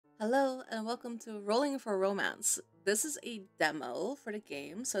Hello and welcome to Rolling for Romance. This is a demo for the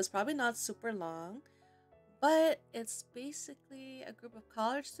game, so it's probably not super long, but it's basically a group of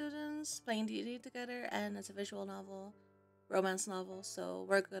college students playing D&D together, and it's a visual novel, romance novel, so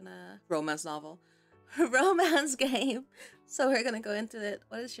we're gonna... Romance novel. Romance game. So we're gonna go into it.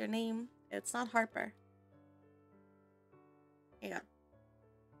 What is your name? It's not Harper. Here you go.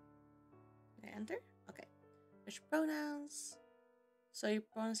 Can I enter? Okay. Which pronouns? So your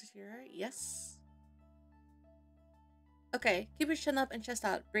pronouns if you're right? Yes. Okay, keep your chin up and chest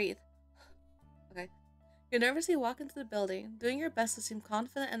out. Breathe. Okay. You nervously walk into the building, doing your best to seem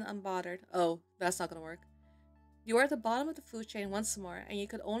confident and unbothered. Oh, that's not gonna work. You are at the bottom of the food chain once more, and you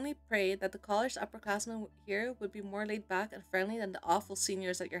could only pray that the college upperclassmen here would be more laid back and friendly than the awful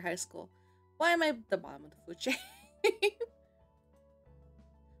seniors at your high school. Why am I at the bottom of the food chain?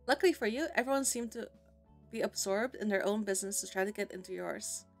 Luckily for you, everyone seemed to be absorbed in their own business to try to get into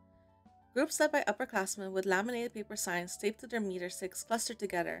yours. Groups led by upperclassmen with laminated paper signs taped to their meter sticks clustered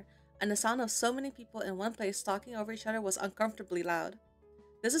together, and the sound of so many people in one place talking over each other was uncomfortably loud.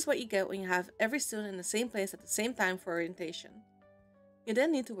 This is what you get when you have every student in the same place at the same time for orientation. You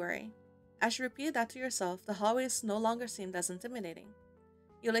didn't need to worry. As you repeated that to yourself, the hallways no longer seemed as intimidating.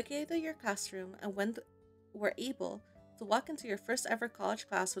 You located your classroom and were able to walk into your first ever college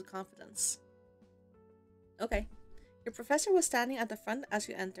class with confidence. Okay. Your professor was standing at the front as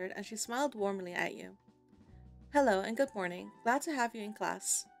you entered, and she smiled warmly at you. Hello and good morning. Glad to have you in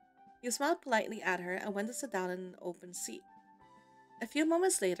class. You smiled politely at her and went to sit down in an open seat. A few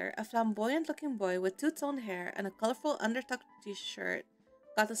moments later, a flamboyant-looking boy with two-toned hair and a colorful undertucked t-shirt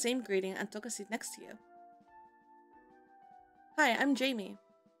got the same greeting and took a seat next to you. Hi, I'm Jamie.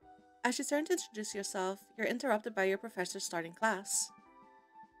 As you turn to introduce yourself, you're interrupted by your professor starting class.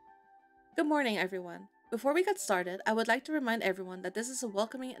 Good morning, everyone. Before we get started, I would like to remind everyone that this is a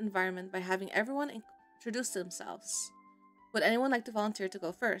welcoming environment by having everyone introduce themselves. Would anyone like to volunteer to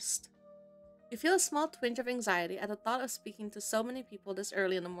go first? You feel a small twinge of anxiety at the thought of speaking to so many people this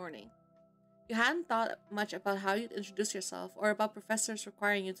early in the morning. You hadn't thought much about how you'd introduce yourself or about professors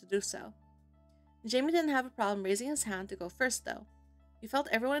requiring you to do so. Jamie didn't have a problem raising his hand to go first, though. You felt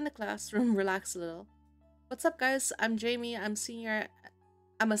everyone in the classroom relax a little. What's up, guys? I'm Jamie. I'm a senior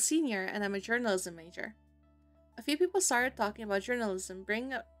and I'm a journalism major. A few people started talking about journalism,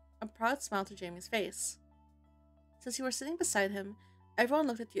 bringing a proud smile to Jamie's face. Since you were sitting beside him, everyone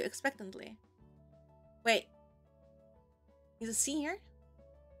looked at you expectantly. Wait, he's a senior?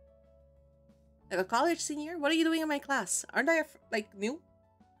 Like a college senior? What are you doing in my class? Aren't I, new?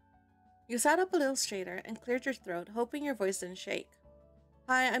 You sat up a little straighter and cleared your throat, hoping your voice didn't shake.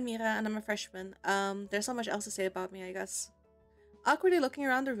 Hi, I'm Mira, and I'm a freshman. There's not much else to say about me, I guess. Awkwardly looking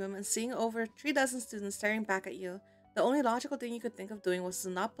around the room and seeing over 36 students staring back at you, the only logical thing you could think of doing was to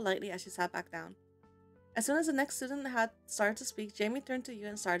nod politely as you sat back down. As soon as the next student had started to speak, Jamie turned to you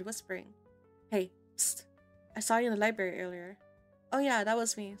and started whispering. Hey, psst. I saw you in the library earlier. Oh yeah, that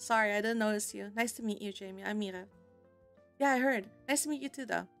was me. Sorry, I didn't notice you. Nice to meet you, Jamie. I'm Mira. Yeah, I heard. Nice to meet you too,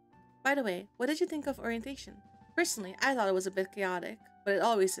 though. By the way, what did you think of orientation? Personally, I thought it was a bit chaotic, but it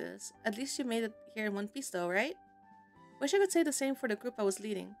always is. At least you made it here in one piece though, right? Wish I could say the same for the group I was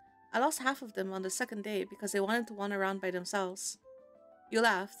leading. I lost half of them on the second day because they wanted to wander around by themselves. You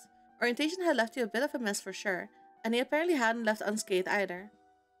laughed. Orientation had left you a bit of a mess for sure, and he apparently hadn't left unscathed either.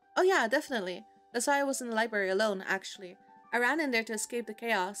 Oh yeah, definitely. That's why I was in the library alone, actually. I ran in there to escape the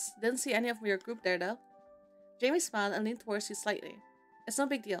chaos. Didn't see any of your group there though. Jamie smiled and leaned towards you slightly. It's no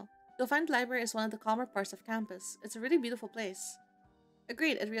big deal. You'll find the library is one of the calmer parts of campus. It's a really beautiful place.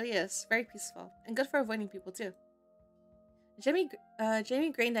 Agreed, it really is. Very peaceful. And good for avoiding people too. Jamie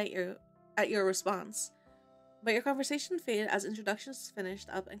grinned at your response, but your conversation faded as introductions finished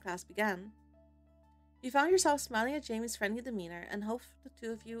up and class began. You found yourself smiling at Jamie's friendly demeanor and hoped the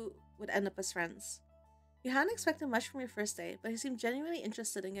two of you would end up as friends. You hadn't expected much from your first day, but he seemed genuinely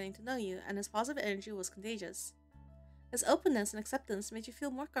interested in getting to know you, and his positive energy was contagious. His openness and acceptance made you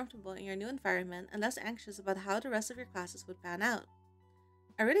feel more comfortable in your new environment and less anxious about how the rest of your classes would pan out.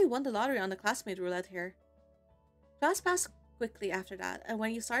 I really won the lottery on the classmate roulette here. Class passed quickly after that, and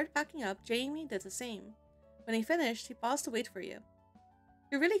when you started packing up, Jamie did the same. When he finished, he paused to wait for you.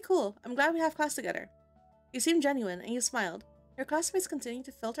 You're really cool. I'm glad we have class together. You seemed genuine, and you smiled. Your classmates continued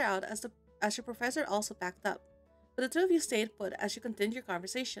to filter out as your professor also packed up, but the two of you stayed put as you continued your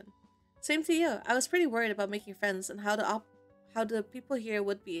conversation. Same to you. I was pretty worried about making friends and how the people here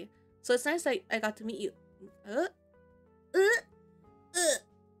would be, so it's nice that I got to meet you.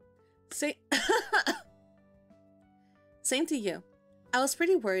 Same to you. I was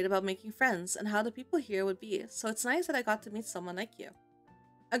pretty worried about making friends and how the people here would be, so it's nice that I got to meet someone like you.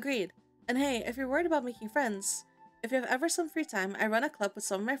 Agreed. And hey, if you're worried about making friends, if you have ever some free time, I run a club with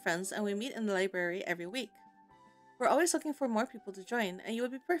some of my friends and we meet in the library every week. We're always looking for more people to join, and you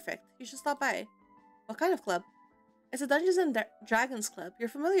would be perfect. You should stop by. What kind of club? It's a Dungeons and Dragons club. You're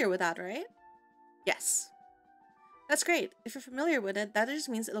familiar with that, right? Yes. That's great. If you're familiar with it, that just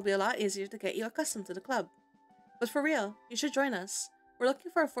means it'll be a lot easier to get you accustomed to the club. But for real, you should join us. We're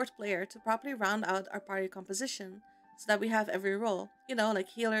looking for a fourth player to properly round out our party composition so that we have every role. You know, like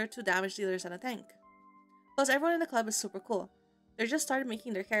healer, 2 damage dealers, and a tank. Plus, everyone in the club is super cool. They just started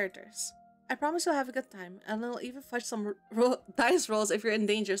making their characters. I promise you'll have a good time, and they'll even fudge some dice rolls if you're in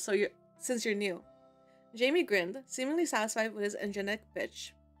danger since you're new. Jamie grinned, seemingly satisfied with his energetic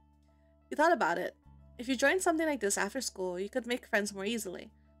pitch. You thought about it. If you joined something like this after school, you could make friends more easily.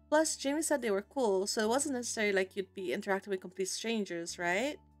 Plus, Jamie said they were cool, so it wasn't necessarily like you'd be interacting with complete strangers,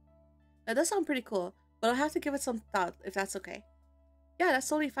 right? That does sound pretty cool, but I'll have to give it some thought if that's okay. Yeah, that's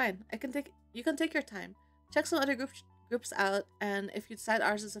totally fine. You can take your time. Check some other groups out, and if you decide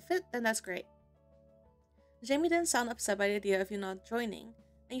ours is a fit, then that's great. Jamie didn't sound upset by the idea of you not joining,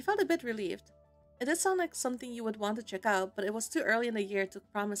 and you felt a bit relieved. It did sound like something you would want to check out, but it was too early in the year to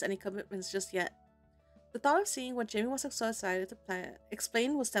promise any commitments just yet. The thought of seeing what Jamie was so excited to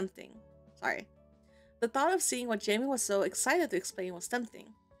explain was tempting. The thought of seeing what Jamie was so excited to explain was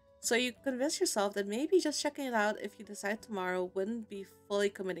tempting. So you convinced yourself that maybe just checking it out if you decide tomorrow wouldn't be fully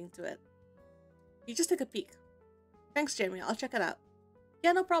committing to it. You just took a peek. Thanks, Jamie. I'll check it out.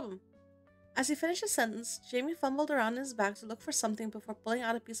 Yeah, no problem. As he finished his sentence, Jamie fumbled around in his bag to look for something before pulling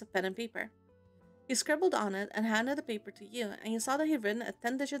out a piece of pen and paper. He scribbled on it and handed the paper to you, and you saw that he'd written a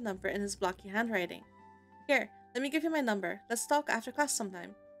 10-digit number in his blocky handwriting. Here, let me give you my number. Let's talk after class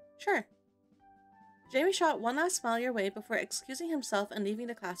sometime. Sure. Jamie shot one last smile your way before excusing himself and leaving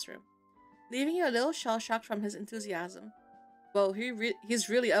the classroom, leaving you a little shell-shocked from his enthusiasm. Whoa, he's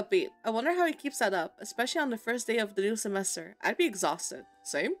really upbeat. I wonder how he keeps that up, especially on the first day of the new semester. I'd be exhausted.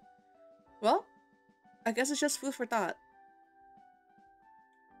 Same? Well, I guess it's just food for thought.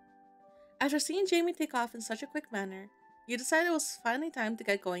 After seeing Jamie take off in such a quick manner, you decided it was finally time to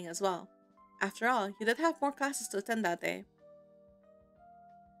get going as well. After all, you did have more classes to attend that day.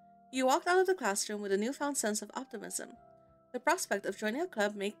 You walked out of the classroom with a newfound sense of optimism. The prospect of joining a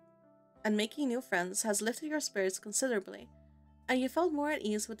club and making new friends has lifted your spirits considerably, and you felt more at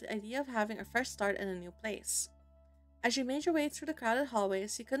ease with the idea of having a fresh start in a new place. As you made your way through the crowded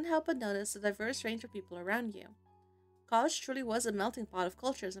hallways, you couldn't help but notice the diverse range of people around you. College truly was a melting pot of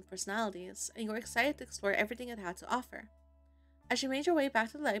cultures and personalities, and you were excited to explore everything it had to offer. As you made your way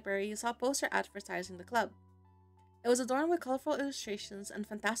back to the library, you saw a poster advertising the club. It was adorned with colorful illustrations and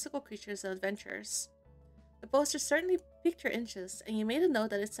fantastical creatures and adventures. The poster certainly piqued your interest, and you made a note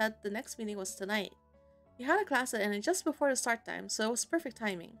that it said the next meeting was tonight. You had a class at it just before the start time, so it was perfect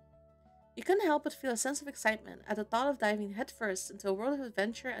timing. You couldn't help but feel a sense of excitement at the thought of diving headfirst into a world of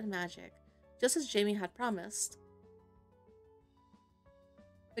adventure and magic, just as Jamie had promised.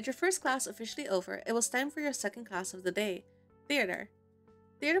 With your first class officially over, it was time for your second class of the day, theater.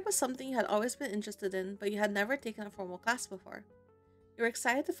 Theater was something you had always been interested in, but you had never taken a formal class before. You were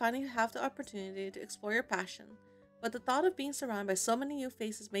excited to finally have the opportunity to explore your passion, but the thought of being surrounded by so many new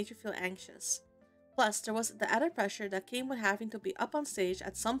faces made you feel anxious. Plus, there was the added pressure that came with having to be up on stage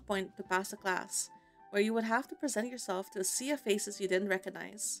at some point to pass the class, where you would have to present yourself to a sea of faces you didn't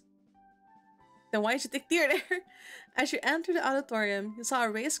recognize. Then why did you take theater? As you entered the auditorium, you saw a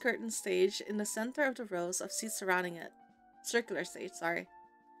raised curtain stage in the center of the rows of seats surrounding it. Circular stage, sorry.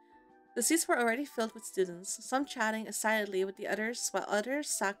 The seats were already filled with students, some chatting excitedly with the others, while others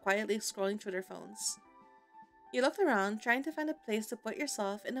sat quietly scrolling through their phones. You looked around, trying to find a place to put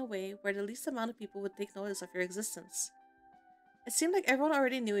yourself in a way where the least amount of people would take notice of your existence. It seemed like everyone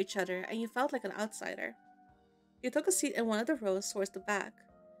already knew each other, and you felt like an outsider. You took a seat in one of the rows towards the back,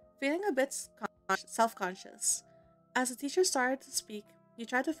 feeling a bit self-conscious. As the teacher started to speak, you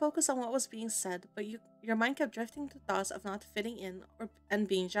tried to focus on what was being said, but your mind kept drifting to thoughts of not fitting in and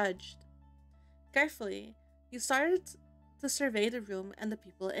being judged. Carefully, you started to survey the room and the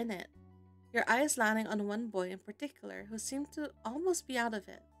people in it, your eyes landing on one boy in particular who seemed to almost be out of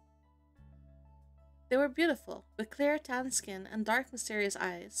it. They were beautiful, with clear tan skin and dark mysterious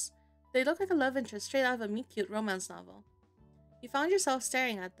eyes. They looked like a love interest straight out of a meet-cute romance novel. You found yourself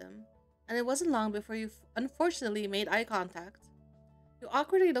staring at them, and it wasn't long before you unfortunately made eye contact. You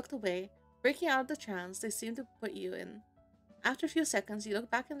awkwardly looked away, breaking out of the trance they seemed to put you in. After a few seconds, you looked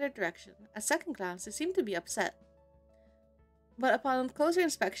back in their direction. At second glance, they seemed to be upset. But upon closer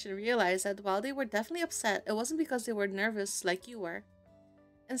inspection, realized that while they were definitely upset, it wasn't because they were nervous like you were.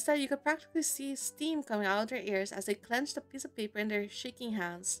 Instead, you could practically see steam coming out of their ears as they clenched a piece of paper in their shaking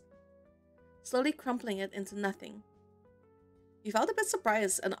hands, slowly crumpling it into nothing. You felt a bit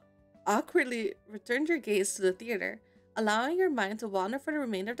surprised and awkwardly returned your gaze to the theater, allowing your mind to wander for the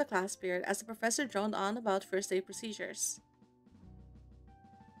remainder of the class period as the professor droned on about first aid procedures.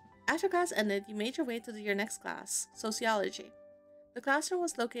 After class ended, you made your way to your next class, Sociology. The classroom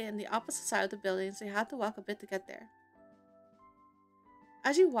was located on the opposite side of the building, so you had to walk a bit to get there.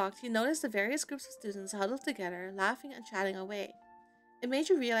 As you walked, you noticed the various groups of students huddled together, laughing and chatting away. It made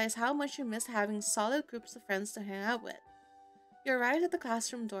you realize how much you missed having solid groups of friends to hang out with. You arrived at the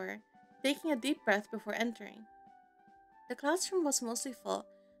classroom door, taking a deep breath before entering. The classroom was mostly full,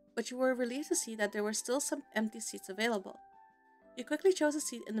 but you were relieved to see that there were still some empty seats available. You quickly chose a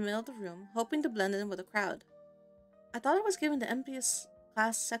seat in the middle of the room, hoping to blend in with the crowd. I thought I was given the emptiest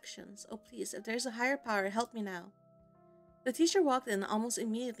class sections. Oh please, if there's a higher power, help me now. The teacher walked in almost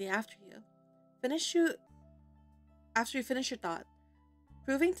immediately after you. After you finished your thought,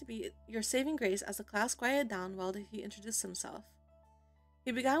 proving to be your saving grace as the class quieted down while he introduced himself.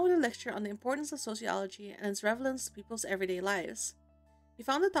 He began with a lecture on the importance of sociology and its relevance to people's everyday lives. You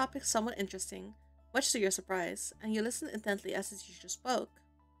found the topic somewhat interesting, much to your surprise, and you listened intently as the teacher spoke.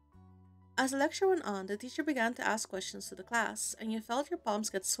 As the lecture went on, the teacher began to ask questions to the class, and you felt your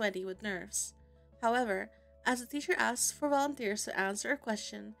palms get sweaty with nerves. However, as the teacher asked for volunteers to answer a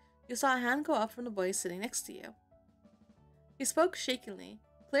question, you saw a hand go up from the boy sitting next to you. He spoke shakily,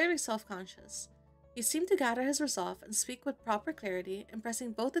 clearly self-conscious. He seemed to gather his resolve and speak with proper clarity,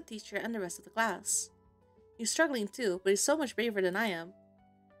 impressing both the teacher and the rest of the class. He's struggling too, but he's so much braver than I am.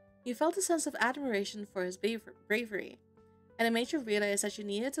 You felt a sense of admiration for his bravery, and it made you realize that you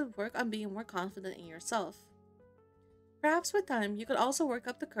needed to work on being more confident in yourself. Perhaps with time, you could also work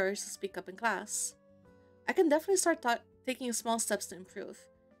up the courage to speak up in class. I can definitely start taking small steps to improve.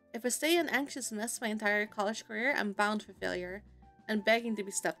 If I stay an anxious mess my entire college career, I'm bound for failure, and begging to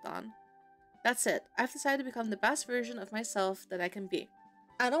be stepped on. That's it. I've decided to become the best version of myself that I can be.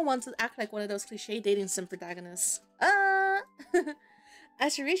 I don't want to act like one of those cliché dating sim protagonists.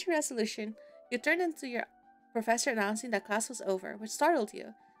 As you reached your resolution, you turned into your professor announcing that class was over, which startled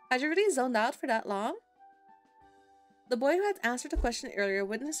you. Had you really zoned out for that long? The boy who had answered the question earlier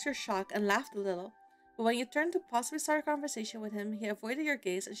witnessed your shock and laughed a little, but when you turned to possibly start a conversation with him, he avoided your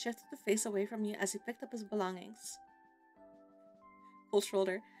gaze and shifted the face away from you as he picked up his belongings. Cold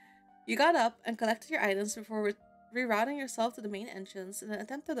shoulder. You got up and collected your items before rerouting yourself to the main entrance in an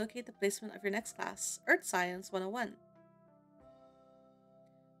attempt to locate the placement of your next class, Earth Science 101.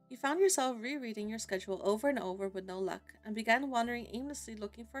 You found yourself rereading your schedule over and over with no luck, and began wandering aimlessly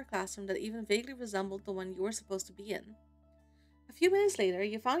looking for a classroom that even vaguely resembled the one you were supposed to be in. A few minutes later,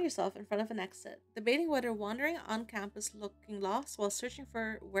 you found yourself in front of an exit, debating whether wandering on campus looking lost while searching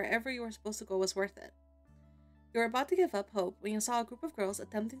for wherever you were supposed to go was worth it. You were about to give up hope when you saw a group of girls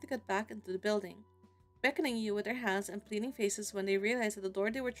attempting to get back into the building, beckoning you with their hands and pleading faces when they realized that the door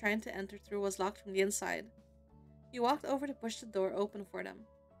they were trying to enter through was locked from the inside. You walked over to push the door open for them.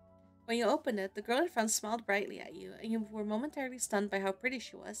 When you opened it, the girl in front smiled brightly at you, and you were momentarily stunned by how pretty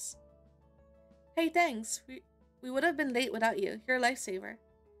she was. Hey, thanks. We would have been late without you. You're a lifesaver.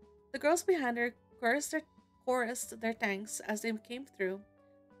 The girls behind her chorused their thanks as they came through,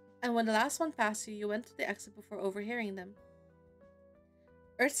 and when the last one passed you, you went to the exit before overhearing them.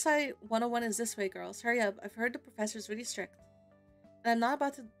 Earthside 101 is this way, girls. Hurry up. I've heard the professor's really strict. And I'm not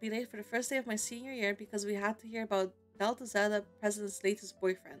about to be late for the first day of my senior year because we had to hear about Delta Zeta president's latest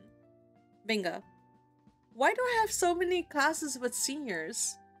boyfriend. Bingo. Why do I have so many classes with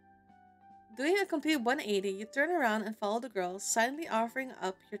seniors? Doing a complete 180, you turn around and follow the girls, silently offering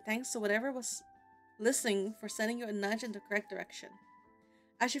up your thanks to whatever was listening for sending you a nudge in the correct direction.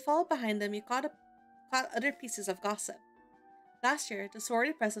 As you followed behind them, you caught other pieces of gossip. Last year, the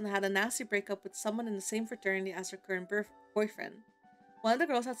sorority president had a nasty breakup with someone in the same fraternity as her current boyfriend. One of the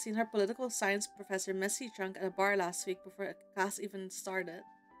girls had seen her political science professor messy drunk at a bar last week before class even started.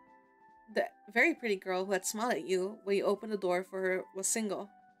 The very pretty girl who had smiled at you when you opened the door for her was single.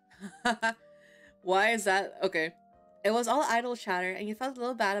 Why is that? Okay. It was all idle chatter, and you felt a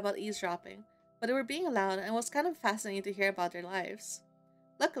little bad about eavesdropping, but they were being allowed, and it was kind of fascinating to hear about their lives.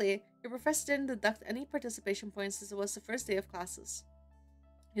 Luckily, your professor didn't deduct any participation points since it was the first day of classes.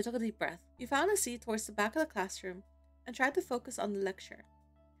 You took a deep breath. You found a seat towards the back of the classroom and tried to focus on the lecture.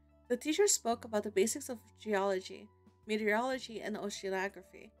 The teacher spoke about the basics of geology, meteorology, and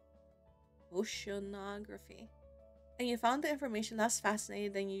oceanography. And you found the information less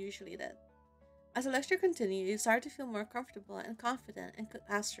fascinating than you usually did. As the lecture continued, you started to feel more comfortable and confident in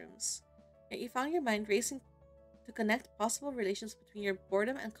classrooms, yet you found your mind racing to connect possible relations between your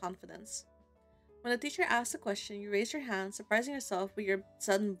boredom and confidence. When the teacher asked a question, you raised your hand, surprising yourself with your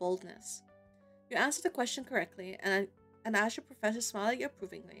sudden boldness. You answered the question correctly, and as your professor smiled at you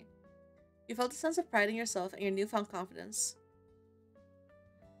approvingly, you felt a sense of pride in yourself and your newfound confidence.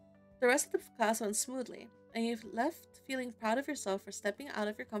 The rest of the class went smoothly, and you left feeling proud of yourself for stepping out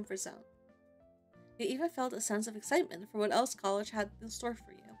of your comfort zone. You even felt a sense of excitement for what else college had in store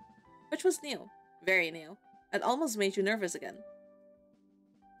for you, which was new, very new, and almost made you nervous again.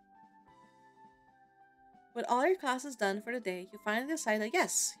 With all your classes done for the day, you finally decided that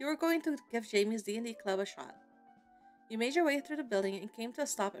yes, you were going to give Jamie's D&D club a shot. You made your way through the building and came to a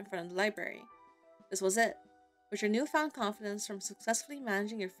stop in front of the library. This was it. With your newfound confidence from successfully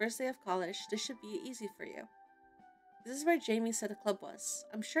managing your first day of college, this should be easy for you. This is where Jamie said the club was.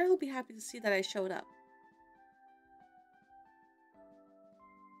 I'm sure he'll be happy to see that I showed up.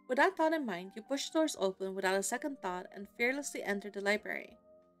 With that thought in mind, you pushed the doors open without a second thought and fearlessly entered the library.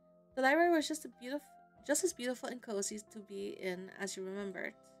 The library was just as beautiful and cozy to be in as you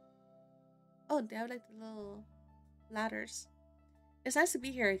remembered. Oh, they have like the little ladders. It's nice to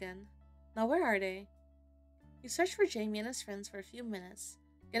be here again. Now where are they? You searched for Jamie and his friends for a few minutes,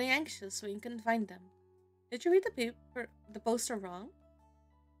 getting anxious when you couldn't find them. Did you read the poster wrong?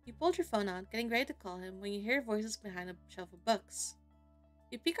 You pulled your phone out, getting ready to call him when you hear voices behind a shelf of books.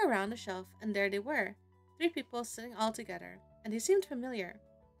 You peek around the shelf, and there they were, 3 people sitting all together, and they seemed familiar.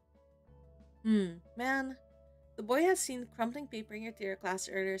 Man. The boy had seen crumpling paper in your theater class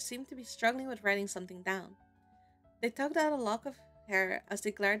earlier seemed to be struggling with writing something down. They tugged at a lock of hair as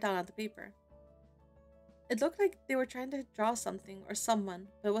they glared down at the paper. It looked like they were trying to draw something or someone,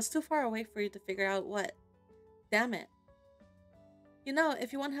 but it was too far away for you to figure out what. Damn it. You know,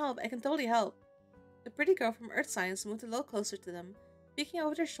 if you want help, I can totally help. The pretty girl from Earth Science moved a little closer to them, peeking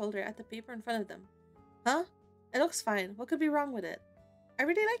over their shoulder at the paper in front of them. Huh? It looks fine. What could be wrong with it? I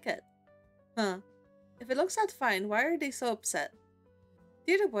really like it. Huh. If it looks that fine, why are they so upset?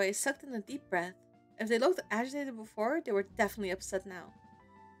 Theater boy sucked in a deep breath. If they looked agitated before, they were definitely upset now.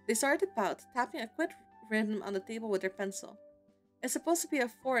 They started to pout, tapping a quick rhythm on the table with their pencil. It's supposed to be a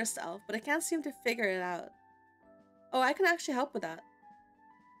forest elf, but I can't seem to figure it out. Oh, I can actually help with that.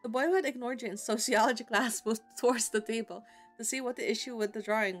 The boy who had ignored you in sociology class moved towards the table to see what the issue with the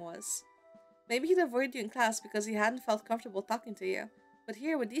drawing was. Maybe he'd avoided you in class because he hadn't felt comfortable talking to you, but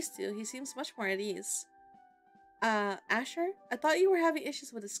here with these two, he seems much more at ease. Asher? I thought you were having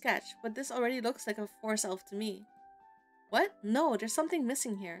issues with the sketch, but this already looks like a forest elf to me. What? No, there's something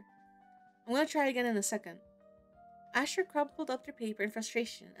missing here. I'm gonna try again in a second. Asher crumpled up your paper in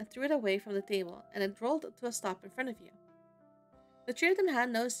frustration and threw it away from the table, and it rolled to a stop in front of you. The 3 of them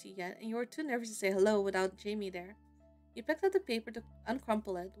hadn't noticed you yet, and you were too nervous to say hello without Jamie there. You picked up the paper to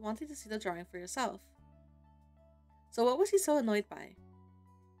uncrumple it, wanting to see the drawing for yourself. So what was he so annoyed by?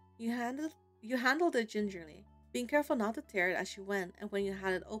 You handled it gingerly, being careful not to tear it as you went, and when you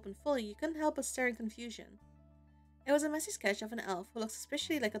had it open fully, you couldn't help but stare in confusion. It was a messy sketch of an elf who looked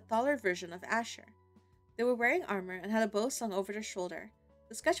suspiciously like a taller version of Asher. They were wearing armor and had a bow slung over their shoulder.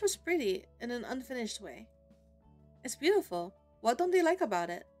 The sketch was pretty, in an unfinished way. It's beautiful. What don't they like about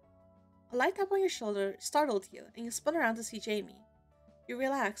it? A light tap on your shoulder startled you, and you spun around to see Jamie. You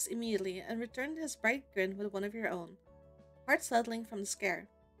relaxed immediately and returned his bright grin with one of your own, heart settling from the scare.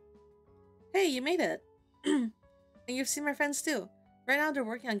 Hey, you made it! And you've seen my friends too. Right now they're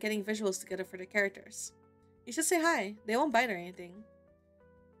working on getting visuals together for their characters. You should say hi. They won't bite or anything.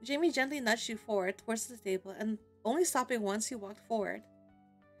 Jamie gently nudged you forward towards the table, and only stopping once you walked forward.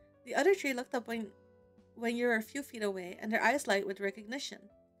 The other 3 looked up when you were a few feet away, and their eyes light with recognition.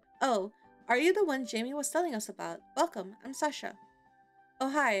 Oh, are you the one Jamie was telling us about? Welcome, I'm Sasha.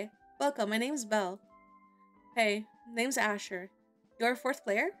 Oh, hi. Welcome, my name's Belle. Hey, name's Asher. You're a 4th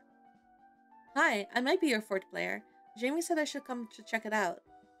player? Hi, I might be your 4th player. Jamie said I should come to check it out.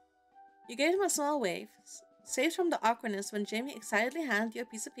 You gave him a small wave, saved from the awkwardness when Jamie excitedly handed you a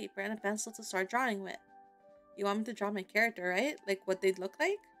piece of paper and a pencil to start drawing with. You want me to draw my character, right? Like what they'd look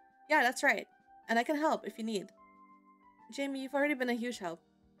like? Yeah, that's right. And I can help if you need. Jamie, you've already been a huge help.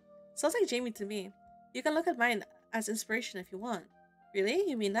 Sounds like Jamie to me. You can look at mine as inspiration if you want. Really?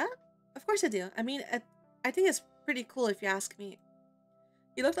 You mean that? Of course I do. I mean, I think it's pretty cool if you ask me.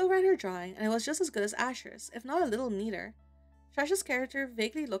 You looked over at her drawing, and it was just as good as Asher's, if not a little neater. Sasha's character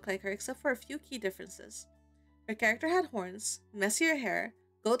vaguely looked like her except for a few key differences. Her character had horns, messier hair,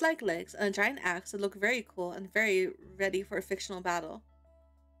 goat-like legs, and a giant axe that looked very cool and very ready for a fictional battle.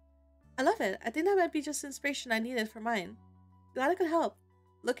 I love it. I think that might be just the inspiration I needed for mine. Glad I could help.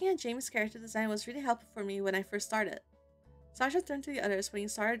 Looking at Jamie's character design was really helpful for me when I first started. Sasha turned to the others when you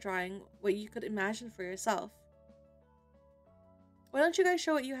started drawing what you could imagine for yourself. Why don't you guys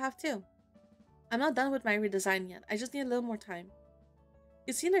show what you have too? I'm not done with my redesign yet. I just need a little more time.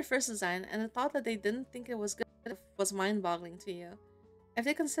 You've seen their first design, and the thought that they didn't think it was good was mind-boggling to you. If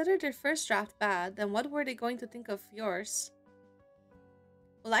they considered their first draft bad, then what were they going to think of yours?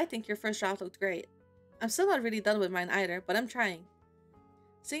 Well, I think your first draft looked great. I'm still not really done with mine either, but I'm trying.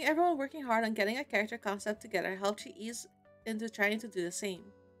 Seeing everyone working hard on getting a character concept together helped you ease into trying to do the same.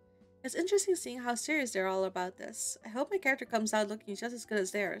 It's interesting seeing how serious they're all about this. I hope my character comes out looking just as good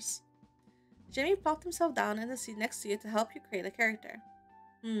as theirs. Jamie plopped himself down in the seat next to you to help you create a character.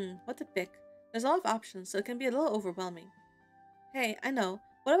 What to pick? There's a lot of options, so it can be a little overwhelming. Hey, I know.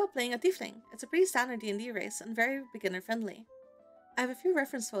 What about playing a tiefling? It's a pretty standard D&D race and very beginner-friendly. I have a few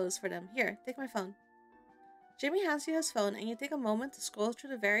reference photos for them. Here, take my phone. Jamie hands you his phone and you take a moment to scroll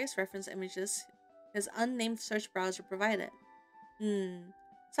through the various reference images his unnamed search browser provided.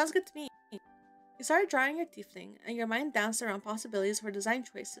 Sounds good to me. You started drawing your tiefling, and your mind danced around possibilities for design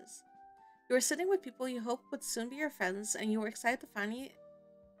choices. You were sitting with people you hoped would soon be your friends, and you were excited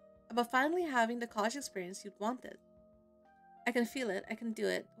about finally having the college experience you'd wanted. I can feel it. I can do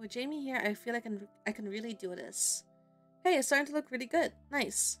it. With Jamie here, I feel I can really do this. Hey, it's starting to look really good.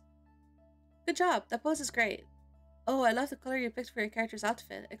 Nice. Good job. That pose is great. Oh, I love the color you picked for your character's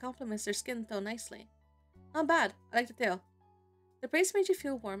outfit. It complements their skin tone nicely. Not bad. I like the tail. The praise made you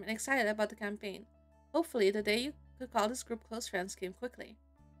feel warm and excited about the campaign. Hopefully, the day you could call this group close friends came quickly.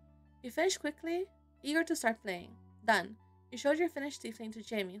 You finished quickly, eager to start playing. Done. You showed your finished tiefling to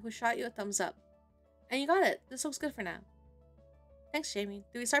Jamie, who shot you a thumbs up. And you got it. This looks good for now. Thanks, Jamie.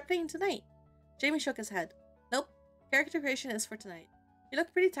 Do we start playing tonight? Jamie shook his head. Nope. Character creation is for tonight. You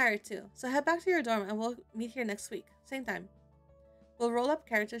look pretty tired too, so head back to your dorm and we'll meet here next week. Same time. We'll roll up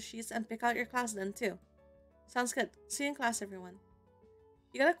character sheets and pick out your class then too. Sounds good. See you in class, everyone.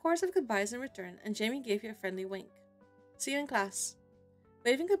 You got a chorus of goodbyes in return, and Jamie gave you a friendly wink. See you in class.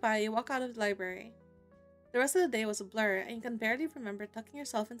 Waving goodbye, you walk out of the library. The rest of the day was a blur, and you can barely remember tucking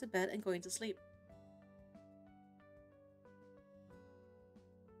yourself into bed and going to sleep.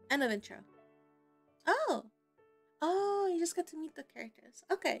 End of intro. Oh! Oh, you just get to meet the characters.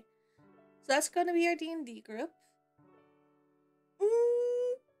 Okay. So that's going to be our D&D group.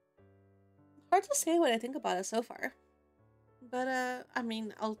 Hard to say what I think about it so far. But, I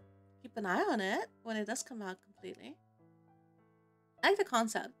mean, I'll keep an eye on it when it does come out completely. I like the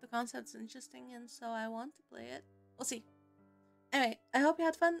concept. The concept's interesting, and so I want to play it. We'll see. Anyway, I hope you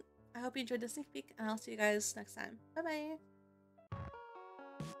had fun. I hope you enjoyed the sneak peek, and I'll see you guys next time. Bye-bye.